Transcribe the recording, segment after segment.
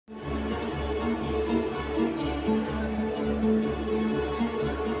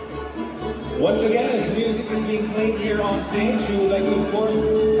Once again, as music is being played here on stage, we would like to, of course,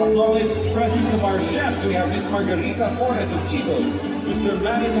 acknowledge the presence of our chefs. We have Miss Margarita Flores of Chico, Mr.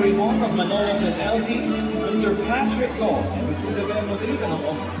 Manny Rimon of Manolos and Elsie's, Mr. Patrick Go, and Ms. Isabel Rodrigo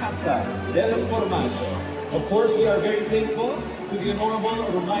of Casa del Formaggio. Of course, we are very thankful to the Honorable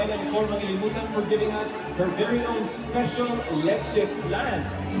Romaila Nicole for giving us her very own special leche flan.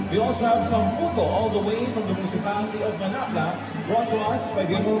 We also have some puto all the way from the municipality of Manapla, brought to us by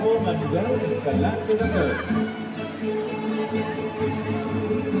the Honorable Manuel Escalante III.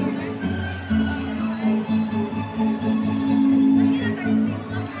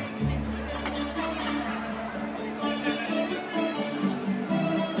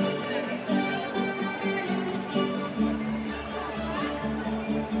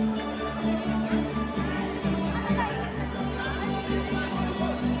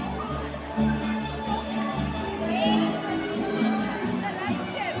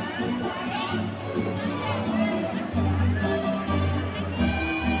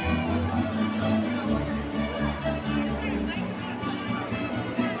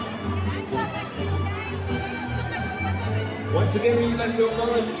 Once again, we would like to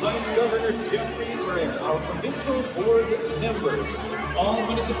acknowledge Vice Governor Jeffrey Ferrer, our provincial board members, all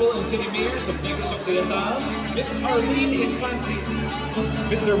municipal and city mayors of Negros Occidental, Ms. Arlene Infante,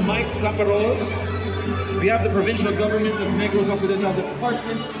 Mr. Mike Caparols. We have the provincial government of Negros Occidental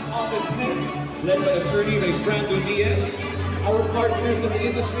departments, office heads, led by Attorney Fernando Diaz, our partners in the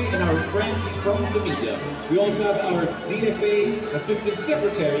industry, and our friends from the media. We also have our DFA Assistant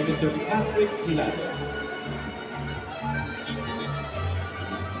Secretary, Mr. Patrick Hilado.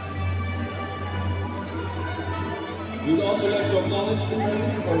 We would also like to acknowledge the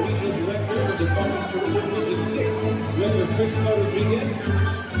presence of our regional director of the Department of Tourism Region 6, Director Christopher Rodriguez,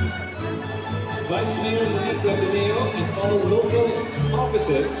 Vice Mayor Luis Platineo, and all local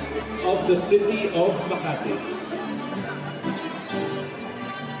offices of the city of Makati.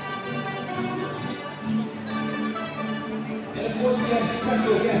 And of course, we have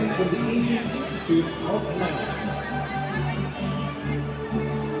special guests from the Asian Institute of Management.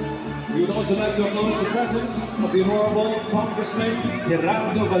 We would also like to acknowledge the presence of the Honorable Congressman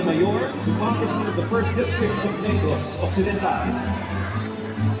Gerardo Valmayor, the Congressman of the 1st District of Negros Occidental.